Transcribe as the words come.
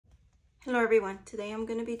Hello everyone, today I'm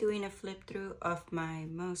going to be doing a flip through of my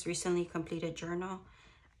most recently completed journal.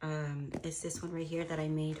 It's this one right here that I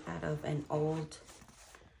made out of an old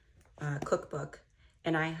cookbook,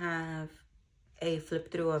 and I have a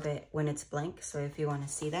flip through of it when it's blank, so if you want to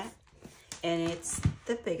see that. And it's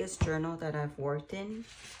the biggest journal that I've worked in.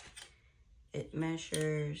 It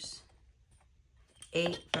measures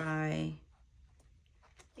 8 by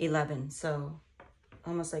 11, so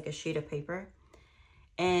almost like a sheet of paper.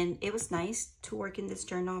 And it was nice to work in this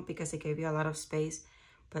journal because it gave you a lot of space,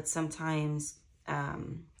 but sometimes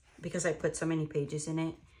because I put so many pages in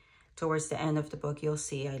it, towards the end of the book, you'll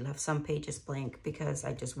see I left some pages blank because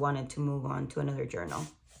I just wanted to move on to another journal.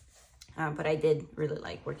 But I did really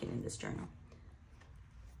like working in this journal.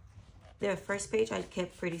 The first page I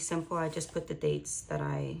kept pretty simple. I just put the dates that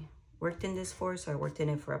I worked in this for, so I worked in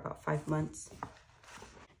it for about 5 months.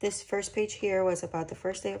 This first page here was about the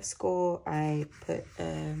first day of school. I put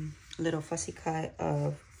a little fussy cut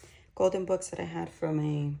of golden books that I had from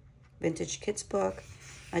a vintage kids book.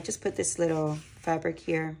 I just put this little fabric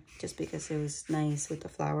here just because it was nice with the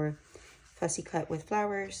flower, fussy cut with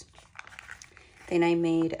flowers. Then I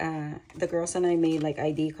made, the girls and I made like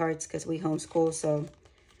ID cards because we homeschool, so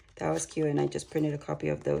that was cute. And I just printed a copy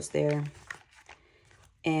of those there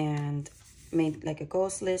and made like a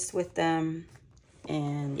goals list with them.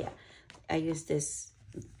 And yeah, I used this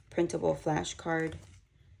printable flashcard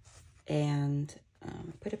and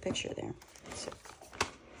put a picture there. So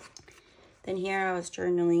then here I was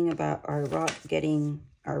journaling about our dog getting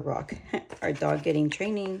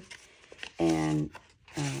training, and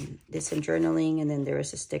did some journaling, and then there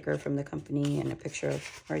was a sticker from the company and a picture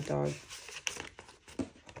of our dog.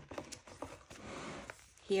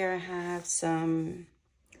 Here I have some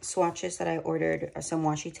swatches that I ordered, some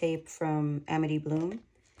washi tape from Amity Bloom,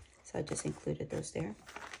 so I just included those there.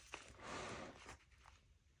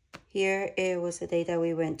 Here it was the day that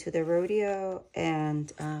we went to the rodeo,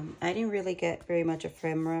 and I didn't really get very much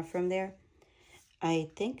ephemera from there. I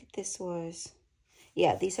think this was,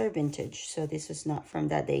 yeah, these are vintage, so this was not from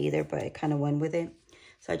that day either, but it kind of went with it.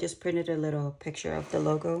 So I just printed a little picture of the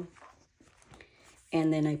logo,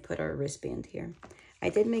 and then I put our wristband here. I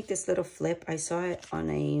did make this little flip. I saw it on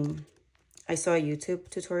a YouTube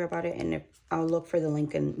tutorial about it, and I'll look for the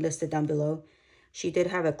link and list it down below. She did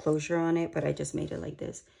have a closure on it, but I just made it like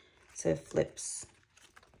this. So it flips,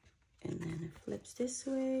 and then it flips this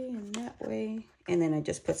way and that way. And then I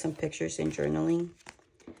just put some pictures and journaling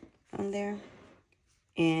on there.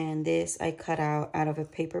 And this I cut out of a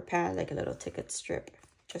paper pad, like a little ticket strip,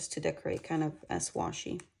 just to decorate, kind of as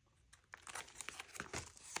washi.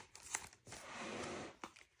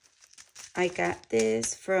 I got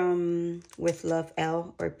this from With Love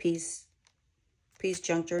L, or Peace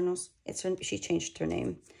Junk Journals. She changed her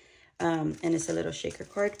name. And it's a little shaker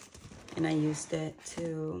card. And I used it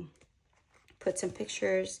to put some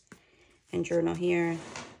pictures and journal here.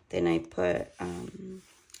 Then I put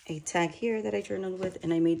a tag here that I journaled with.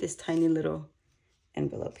 And I made this tiny little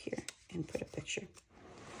envelope here and put a picture.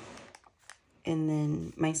 And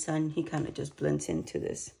then my son, he kind of just blends into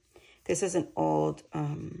this. This is an old...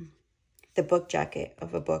 the book jacket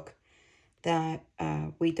of a book that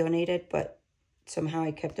we donated, but somehow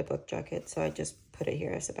I kept the book jacket, so I just put it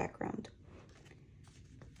here as a background.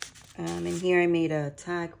 And here I made a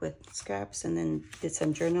tag with scraps and then did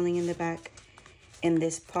some journaling in the back. In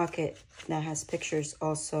this pocket that has pictures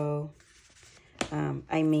also,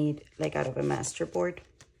 I made like out of a master board,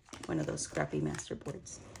 one of those scrappy master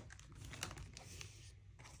boards.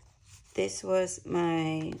 This was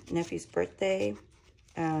my nephew's birthday.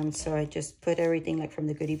 So I just put everything like from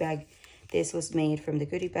the goodie bag. This was made from the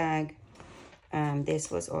goodie bag.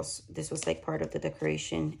 This was like part of the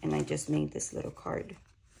decoration, and I just made this little card.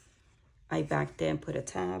 I backed it and put a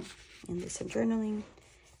tab, and did some journaling.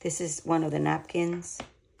 This is one of the napkins.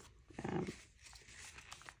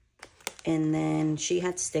 And then she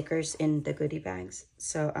had stickers in the goodie bags,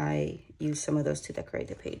 so I used some of those to decorate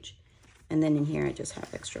the page. And then in here I just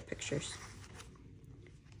have extra pictures.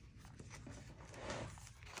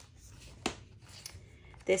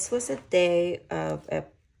 This was a day of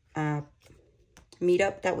a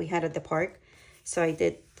meetup that we had at the park. So I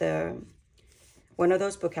did one of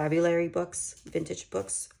those vocabulary books, vintage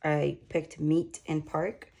books. I picked Meet and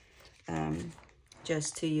Park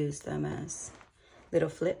just to use them as little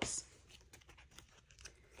flips.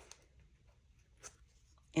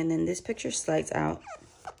 And then this picture slides out.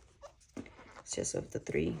 It's just of the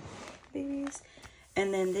 3 babies.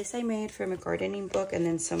 And then this I made from a gardening book, and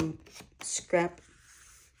then some scrap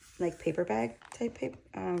like paper bag type paper,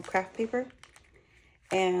 craft paper.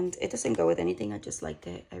 And it doesn't go with anything. I just liked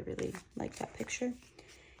it. I really like that picture.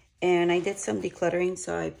 And I did some decluttering,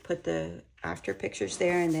 so I put the after pictures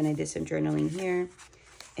there, and then I did some journaling here.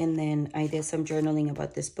 And then I did some journaling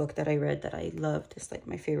about this book that I read that I loved. It's like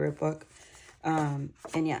my favorite book. And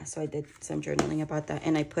yeah, so I did some journaling about that,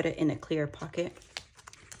 and I put it in a clear pocket.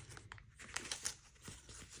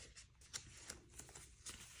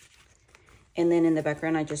 And then in the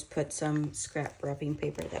background, I just put some scrap wrapping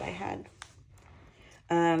paper that I had.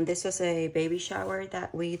 This was a baby shower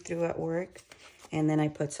that we threw at work. And then I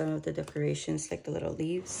put some of the decorations, like the little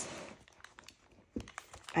leaves.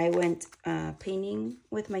 I went painting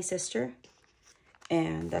with my sister.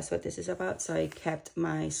 And that's what this is about. So I kept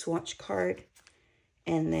my swatch card.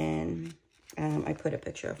 And then I put a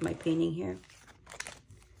picture of my painting here.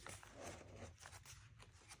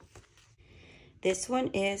 This one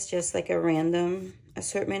is just like a random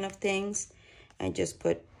assortment of things. I just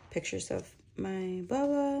put pictures of my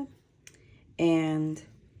Bubba and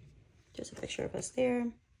just a picture of us there.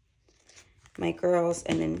 My girls,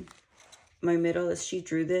 and then my middle is, she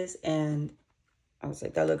drew this and I was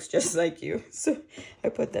like, that looks just like you. So I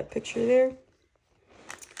put that picture there.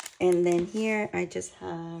 And then here I just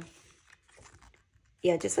have,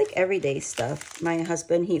 yeah, just like everyday stuff. My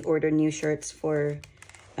husband, he ordered new shirts for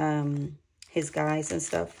his guys and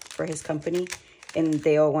stuff for his company, and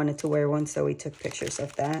they all wanted to wear one, so we took pictures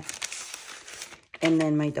of that. And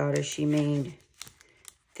then my daughter, she made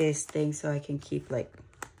this thing so I can keep like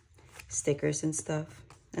stickers and stuff,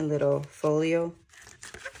 a little folio,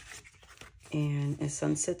 and a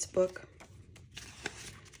Sunsets book.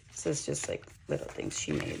 So it's just like little things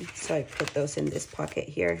she made. So I put those in this pocket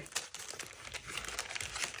here.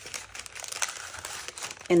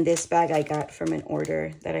 And this bag I got from an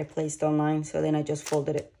order that I placed online. So then I just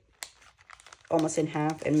folded it almost in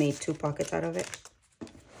half and made 2 pockets out of it.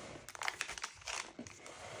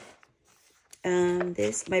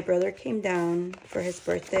 My brother came down for his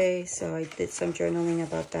birthday, so I did some journaling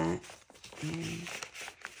about that. And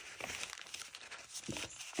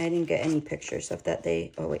I didn't get any pictures of that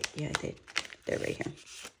day. Oh wait, yeah, I did. They're right here.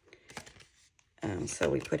 So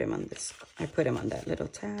we put him on this. I put him on that little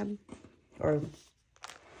tab or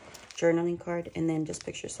journaling card, and then just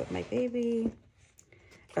pictures of my baby.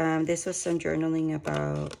 This was some journaling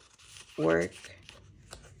about work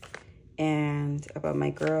and about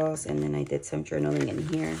my girls, and then I did some journaling in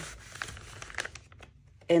here.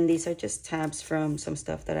 And these are just tabs from some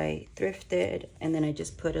stuff that I thrifted, and then I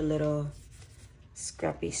just put a little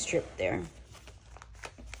scrappy strip there.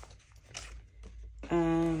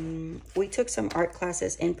 We took some art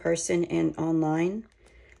classes in person and online,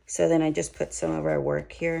 so then I just put some of our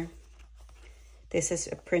work here. This is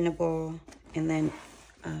a printable, and then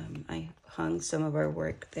I hung some of our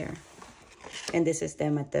work there. And this is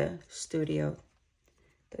them at the studio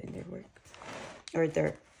doing their work, or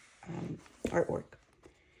their artwork.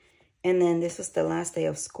 And then this was the last day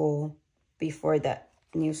of school before that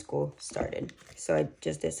new school started. So I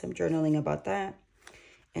just did some journaling about that.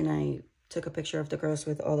 And I took a picture of the girls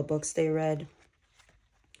with all the books they read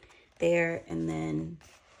there. And then,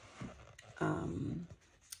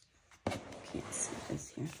 can't see this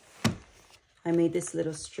here. I made this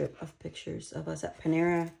little strip of pictures of us at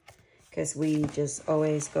Panera, because we just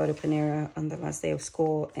always go to Panera on the last day of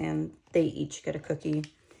school, and they each get a cookie,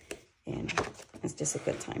 and it's just a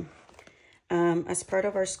good time. As part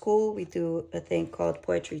of our school, we do a thing called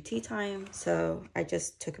Poetry Tea Time. So I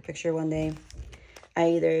just took a picture one day. I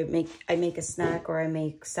either make a snack, or I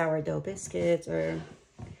make sourdough biscuits, or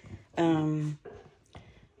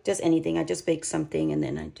just anything. I just bake something, and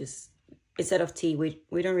then I just, instead of tea,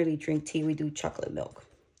 we don't really drink tea. We do chocolate milk.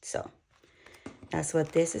 So that's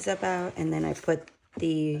what this is about. And then I put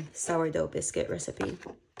the sourdough biscuit recipe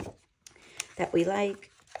that we like,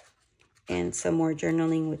 and some more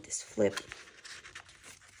journaling with this flip.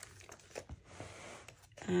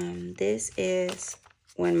 This is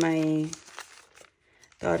when my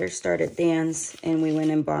daughter started dance, and we went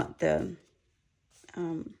and bought the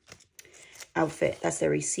outfit. That's the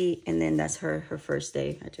receipt, and then that's her first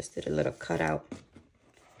day. I just did a little cutout.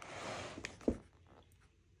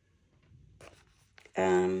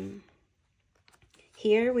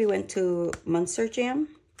 Here we went to Monster Jam.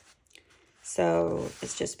 So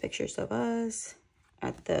it's just pictures of us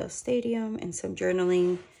at the stadium and some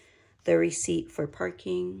journaling, the receipt for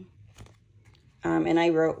parking. And I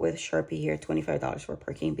wrote with Sharpie here, $25 for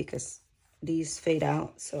parking, because these fade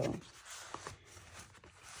out. So,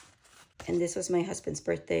 and this was my husband's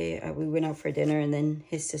birthday. We went out for dinner, and then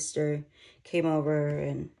his sister came over,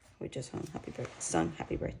 and we just hung happy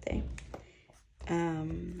birthday.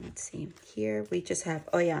 Let's see, here we just have,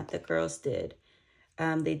 oh yeah, the girls did.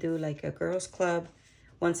 They do like a girls club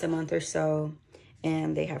once a month or so,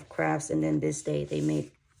 And they have crafts. And then this day they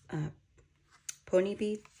made pony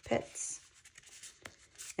bee pets.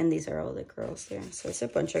 And these are all the girls there. So it's a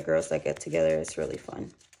bunch of girls that get together. It's really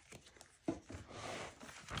fun.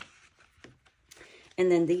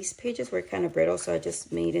 And then these pages were kind of brittle, so I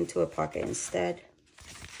just made into a pocket instead.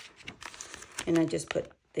 And I just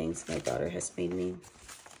put things my daughter has made me.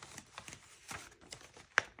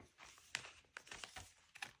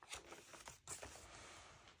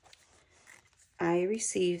 I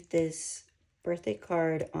received this birthday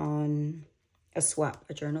card on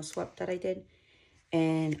a journal swap that I did.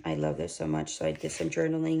 And I love this so much. So I did some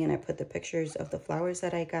journaling and I put the pictures of the flowers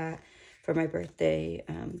that I got for my birthday.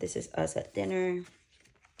 This is us at dinner.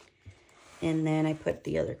 And then I put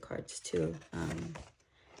the other cards too.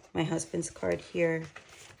 My husband's card here.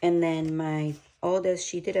 And then my oldest,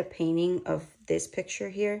 she did a painting of this picture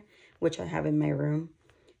here, which I have in my room.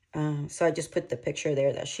 So I just put the picture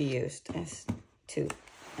there that she used as to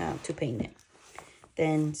paint it.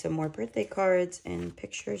 Then some more birthday cards and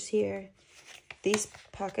pictures here. These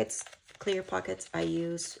pockets, clear pockets, I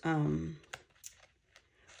use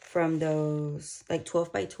from those like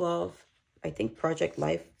 12 by 12, I think Project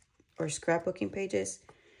Life or scrapbooking pages.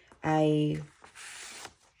 I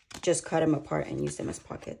just cut them apart and use them as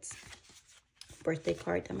pockets. Birthday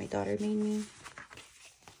card that my daughter made me.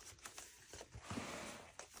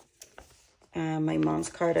 My mom's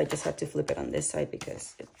card, I just had to flip it on this side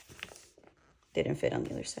because it didn't fit on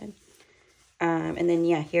the other side. And then,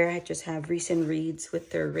 yeah, here I just have recent reads with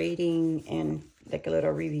their rating and like a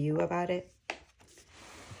little review about it.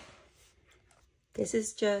 This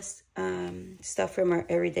is just stuff from our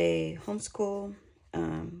everyday homeschool.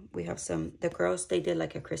 We have the girls, they did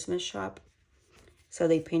like a Christmas shop. So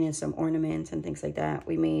they painted some ornaments and things like that.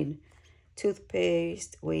 We made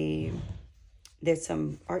toothpaste. We did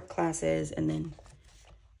some art classes, and then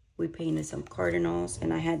we painted some cardinals.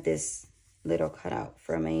 And I had this little cutout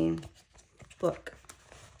from a book.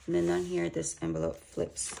 And then down here, this envelope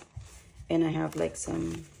flips. And I have like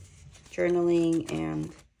some journaling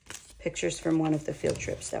and pictures from one of the field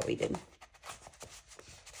trips that we did.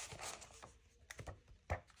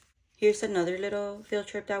 Here's another little field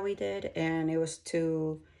trip that we did, and it was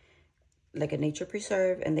to like a nature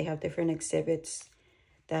preserve, and they have different exhibits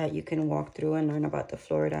that you can walk through and learn about the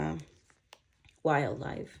Florida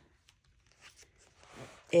wildlife.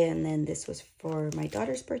 And then this was for my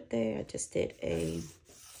daughter's birthday. I just did a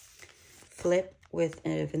flip with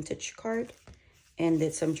a vintage card and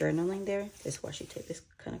did some journaling there. This washi tape is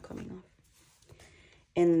kind of coming off.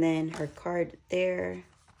 And then her card there,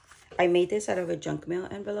 I made this out of a junk mail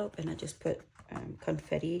envelope, and I just put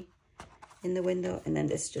confetti in the window, and then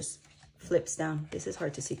this just flips down. This is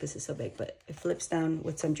hard to see because it's so big, but it flips down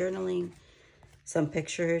with some journaling, some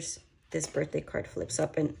pictures. This birthday card flips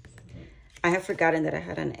up, and I have forgotten that I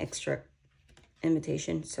had an extra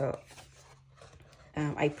invitation, so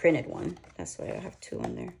I printed one. That's why I have two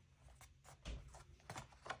on there.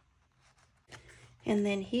 And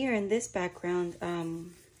then here in this background,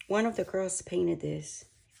 one of the girls painted this,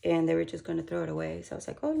 and they were just going to throw it away. So I was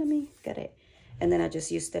like, oh, let me get it. And then I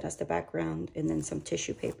just used it as the background, and then some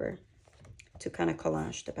tissue paper to kind of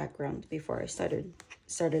collage the background before I started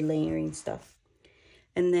layering stuff.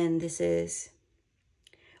 And then this is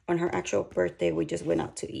on her actual birthday. We just went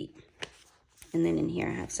out to eat. And then in here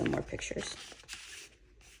I have some more pictures.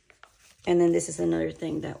 And then this is another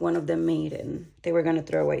thing that one of them made, and they were going to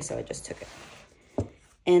throw away, so I just took it.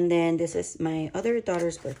 And then this is my other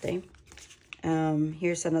daughter's birthday.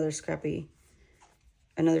 Here's another scrap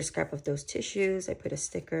of those tissues. I put a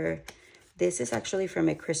sticker. This is actually from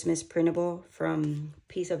a Christmas printable from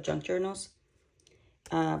Piece of Junk Journals.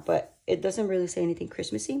 But it doesn't really say anything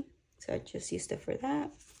Christmassy, so I just used it for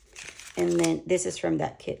that. And then this is from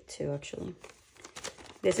that kit too, actually.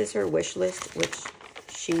 This is her wish list, which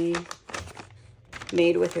she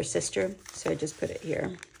made with her sister, so I just put it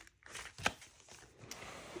here.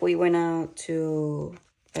 We went out to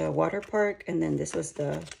a water park, and then this was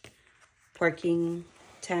the parking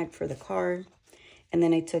tag for the car. And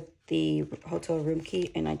then I took the hotel room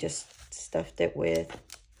key and I just stuffed it with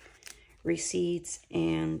receipts.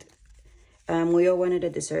 And we all wanted a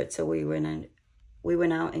dessert, so we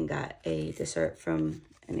went out and got a dessert from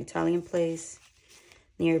an Italian place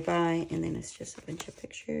nearby. And then it's just a bunch of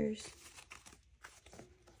pictures.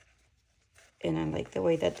 And I like the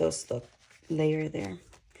way that those look layered there.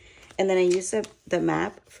 And then I used the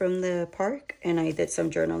map from the park, and I did some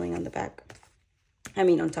journaling on the back.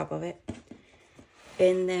 On top of it.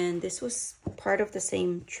 And then this was part of the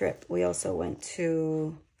same trip. We also went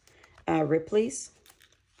to Ripley's,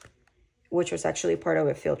 which was actually part of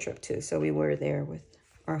a field trip too. So we were there with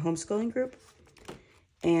our homeschooling group.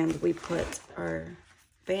 And we put our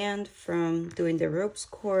band from doing the ropes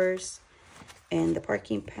course and the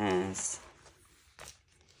parking pass.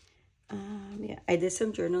 Yeah, I did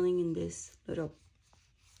some journaling in this little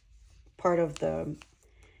part of the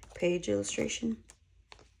page illustration.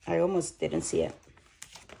 I almost didn't see it.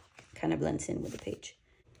 Kind of blends in with the page.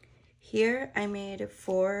 Here I made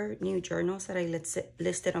 4 new journals that I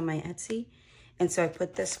listed on my Etsy. And so I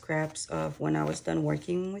put the scraps of when I was done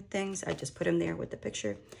working with things. I just put them there with the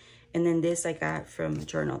picture. And then this I got from a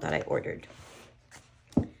journal that I ordered.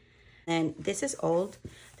 And this is old.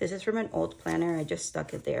 This is from an old planner. I just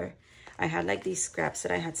stuck it there. I had like these scraps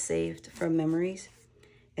that I had saved from memories.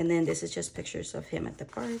 And then this is just pictures of him at the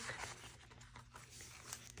park.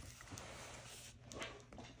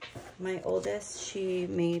 My oldest, she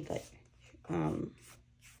made like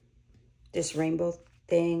this rainbow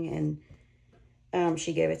thing, and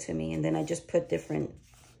she gave it to me, and then I just put different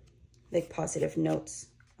like positive notes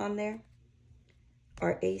on there.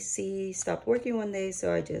 Our AC stopped working one day,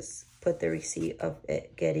 so I just put the receipt of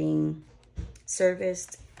it getting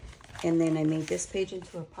serviced, and then I made this page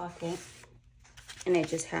into a pocket, and it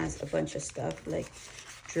just has a bunch of stuff like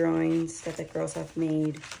drawings that the girls have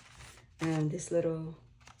made, and this little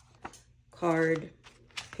card,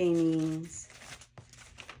 paintings.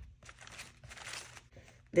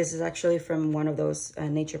 This is actually from one of those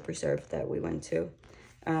nature preserves that we went to,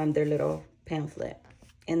 their little pamphlet.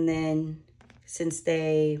 And then since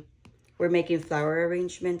they were making flower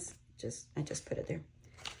arrangements, I just put it there.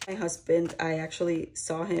 My husband, I actually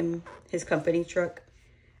saw his company truck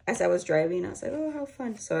as I was driving. I was like, oh, how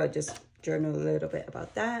fun. So I just journaled a little bit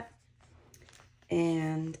about that.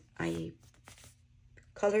 And I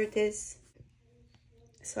colored this.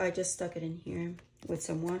 So I just stuck it in here with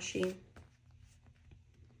some washi.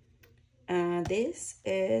 This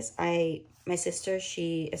is, my sister,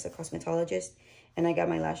 she is a cosmetologist, and I got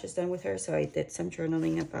my lashes done with her, so I did some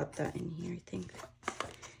journaling about that in here, I think.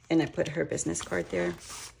 And I put her business card there.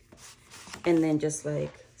 And then just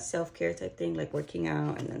like self-care type thing, like working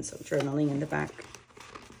out, and then some journaling in the back.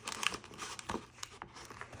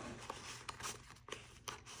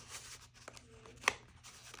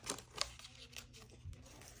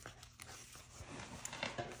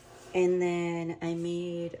 And then I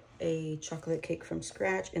made a chocolate cake from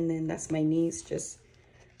scratch, and then that's my niece just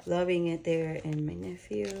loving it there, and my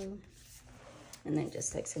nephew. And then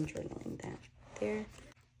just like some journaling that there.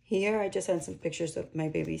 Here I just had some pictures of my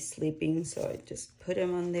baby sleeping, so I just put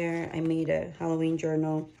him on there. I made a Halloween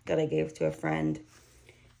journal that I gave to a friend,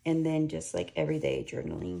 and then just like everyday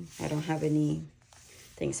journaling. I don't have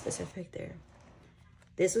anything specific there.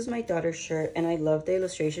 This was my daughter's shirt, and I love the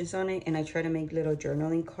illustrations on it, and I try to make little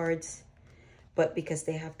journaling cards, but because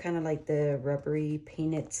they have kind of like the rubbery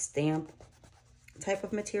painted stamp type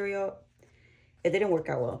of material, it didn't work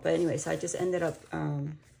out well. But anyway, so I just ended up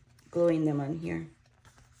gluing them on here.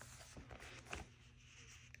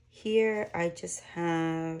 Here I just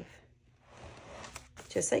have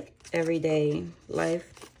just like everyday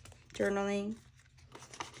life journaling,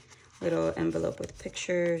 little envelope with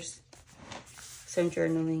pictures. Some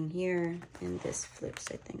journaling here, and this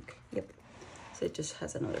flips, I think. Yep. So it just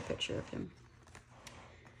has another picture of him.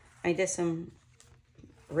 I did some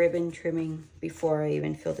ribbon trimming before I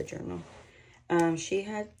even filled the journal. She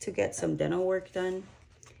had to get some dental work done,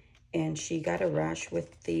 and she got a rash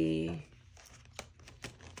with the,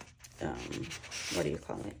 what do you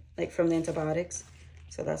call it? Like from the antibiotics.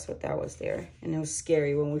 So that's what that was there. And it was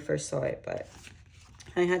scary when we first saw it, but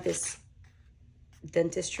I had this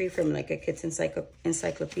dentistry from like a kid's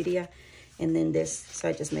encyclopedia, and then this, so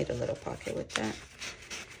I just made a little pocket with that,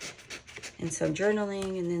 and some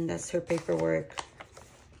journaling, and then that's her paperwork,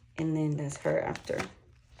 and then that's her after.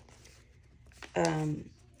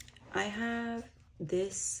 I have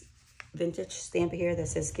this vintage stamp here that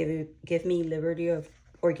says give me liberty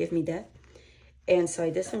or give me death, and so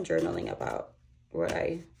I did some journaling about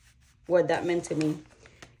what that meant to me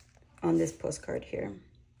on this postcard here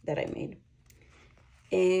that I made.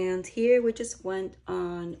 And here we just went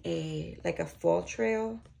on a fall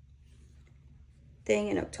trail thing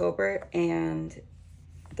in October, and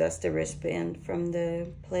that's the wristband from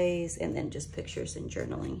the place, and then just pictures and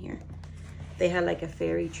journaling here. They had like a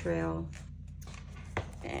fairy trail,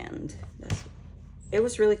 and it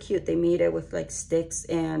was really cute. They made it with like sticks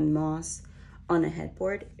and moss on a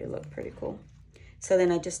headboard. It looked pretty cool. So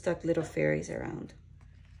then I just stuck little fairies around.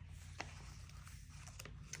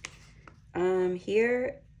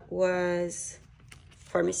 Here was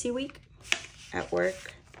pharmacy week at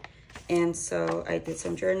work, and so I did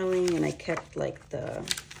some journaling, and I kept like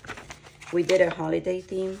we did a holiday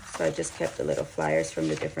theme, so I just kept the little flyers from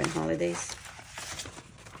the different holidays.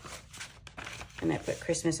 And I put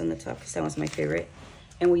Christmas on the top because that was my favorite.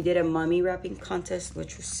 And we did a mummy wrapping contest,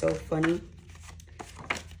 which was so funny.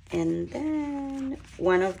 And then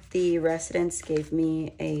one of the residents gave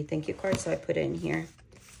me a thank you card, so I put it in here.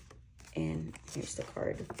 And here's the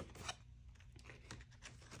card.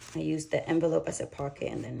 I used the envelope as a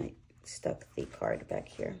pocket, and then I stuck the card back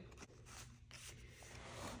here.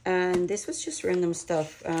 And this was just random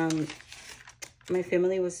stuff. My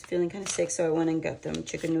family was feeling kind of sick, so I went and got them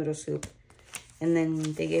chicken noodle soup. And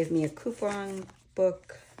then they gave me a coupon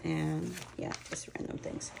book, and yeah, just random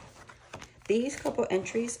things. These couple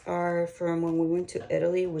entries are from when we went to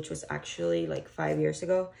Italy, which was actually like 5 years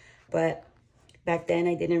ago. But back then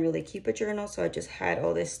I didn't really keep a journal, so I just had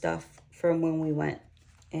all this stuff from when we went.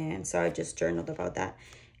 And so I just journaled about that.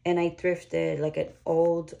 And I thrifted like an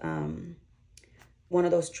old, one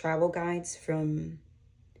of those travel guides from,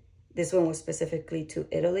 this one was specifically to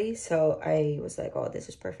Italy. So I was like, oh, this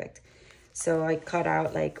is perfect. So I cut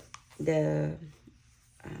out like the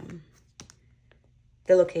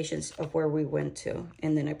locations of where we went to.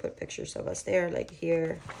 And then I put pictures of us there, like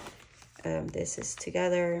here. This is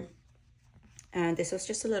together. And this was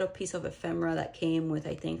just a little piece of ephemera that came with,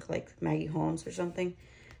 I think, like Maggie Holmes or something.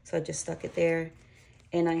 So I just stuck it there.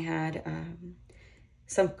 And I had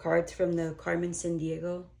some cards from the Carmen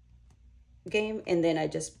Sandiego game. And then I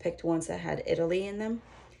just picked ones that had Italy in them.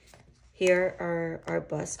 Here are our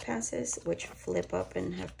bus passes, which flip up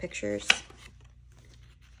and have pictures.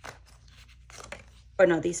 Oh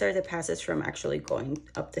no, these are the passes from actually going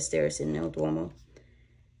up the stairs in El Duomo.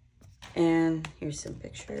 And here's some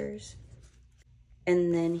pictures.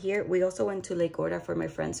 And then here, we also went to Lake Gorda for my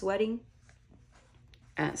friend's wedding.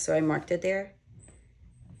 So I marked it there.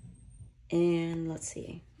 And let's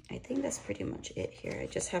see, I think that's pretty much it here. I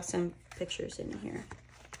just have some pictures in here.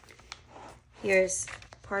 Here's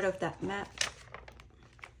part of that map.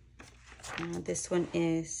 This one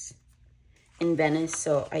is in Venice,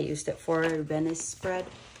 so I used it for a Venice spread.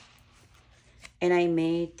 And I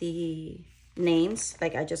made the names,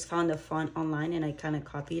 like I just found the font online and I kind of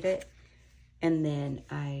copied it. And then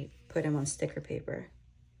I put them on sticker paper.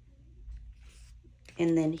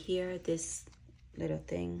 And then here, this little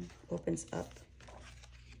thing opens up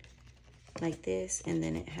like this. And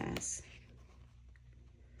then it has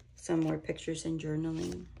some more pictures and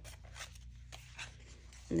journaling.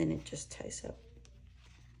 And then it just ties up.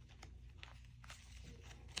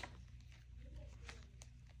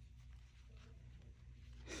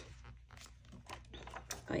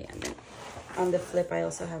 Oh yeah, and then on the flip, I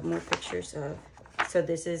also have more pictures of, so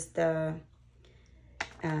this is the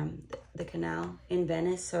canal in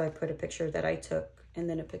Venice. So I put a picture that I took and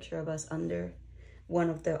then a picture of us under one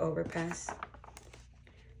of the overpass.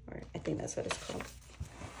 Or I think that's what it's called.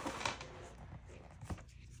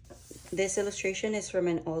 This illustration is from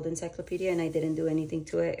an old encyclopedia and I didn't do anything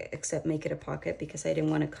to it except make it a pocket because I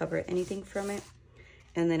didn't want to cover anything from it.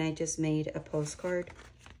 And then I just made a postcard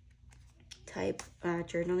type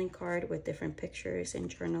journaling card with different pictures and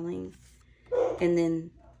journaling. And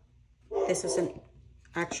then this was an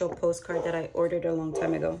actual postcard that I ordered a long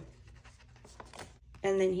time ago.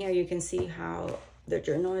 And then here you can see how the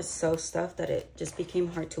journal is so stuffed that it just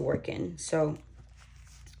became hard to work in. So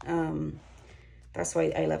that's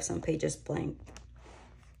why I left some pages blank.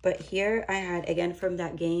 But here I had, again, from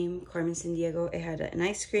that game, Carmen Sandiego, it had an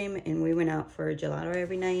ice cream and we went out for gelato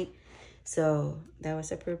every night. So that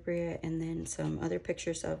was appropriate. And then some other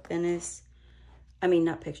pictures of Venice. I mean,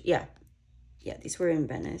 not pictures. Yeah. Yeah, these were in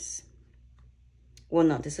Venice. Well,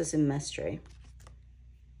 no, this was in Mestre.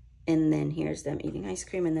 And then here's them eating ice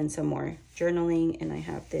cream and then some more journaling. And I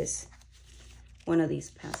have this, one of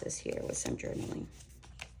these passes here with some journaling.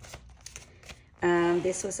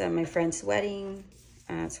 This was at my friend's wedding.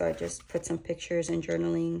 So I just put some pictures and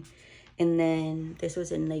journaling. And then this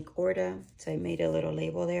was in Lake Gorda. So I made a little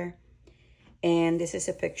label there. And this is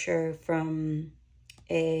a picture from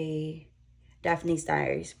a Daphne's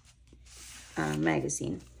Diaries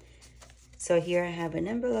magazine. So here I have an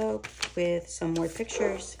envelope with some more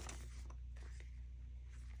pictures.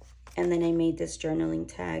 And then I made this journaling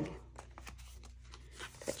tag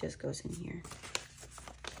that just goes in here.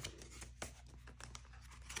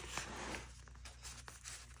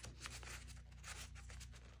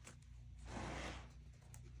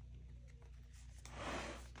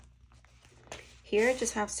 Here I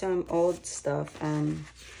just have some old stuff.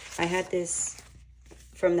 I had this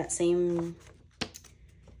from that same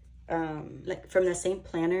from the same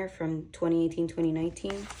planner from 2018,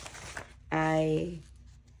 2019. I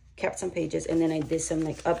kept some pages and then I did some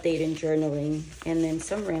like update and journaling and then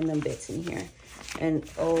some random bits in here. An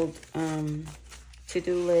old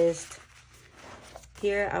to-do list,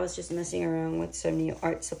 Here, I was just messing around with some new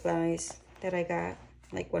art supplies that I got,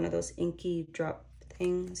 like one of those inky drop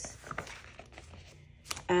things.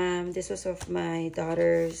 This was of my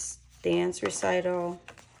daughter's dance recital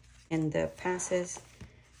and the passes.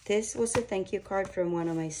 This was a thank you card from one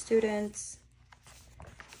of my students.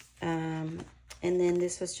 And then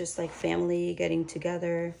this was just like family getting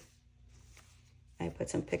together. I put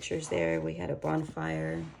some pictures there. We had a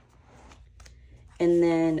bonfire. And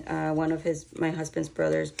then one of my husband's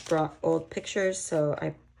brothers brought old pictures, so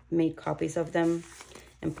I made copies of them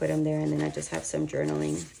and put them there. And then I just have some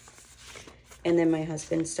journaling. And then my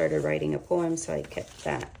husband started writing a poem, so I kept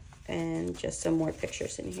that. And just some more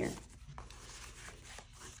pictures in here.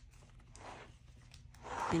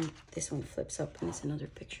 And this one flips up and it's another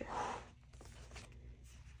picture.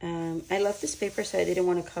 I love this paper, so I didn't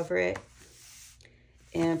want to cover it.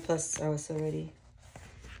 And plus, I was already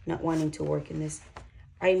not wanting to work in this.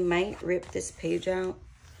 I might rip this page out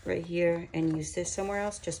right here and use this somewhere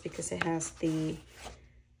else just because it has the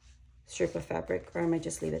strip of fabric, or I might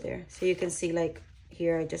just leave it there. So you can see, like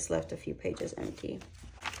here, I just left a few pages empty.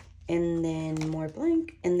 And then more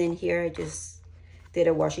blank. And then here I just did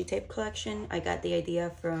a washi tape collection. I got the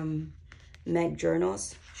idea from Meg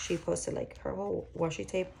Journals. She posted like her whole washi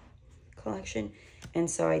tape collection. And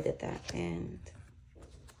so I did that. And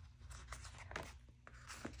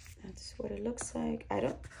that's what it looks like. I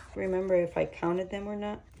don't remember if I counted them or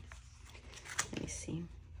not. Let me see.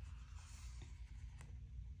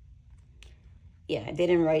 Yeah, I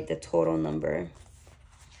didn't write the total number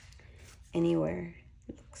anywhere,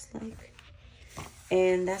 it looks like.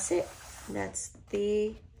 And that's it. That's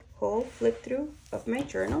the whole flip through of my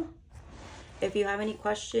journal. If you have any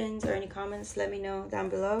questions or any comments, let me know down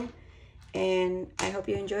below. And I hope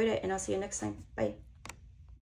you enjoyed it, and I'll see you next time. Bye.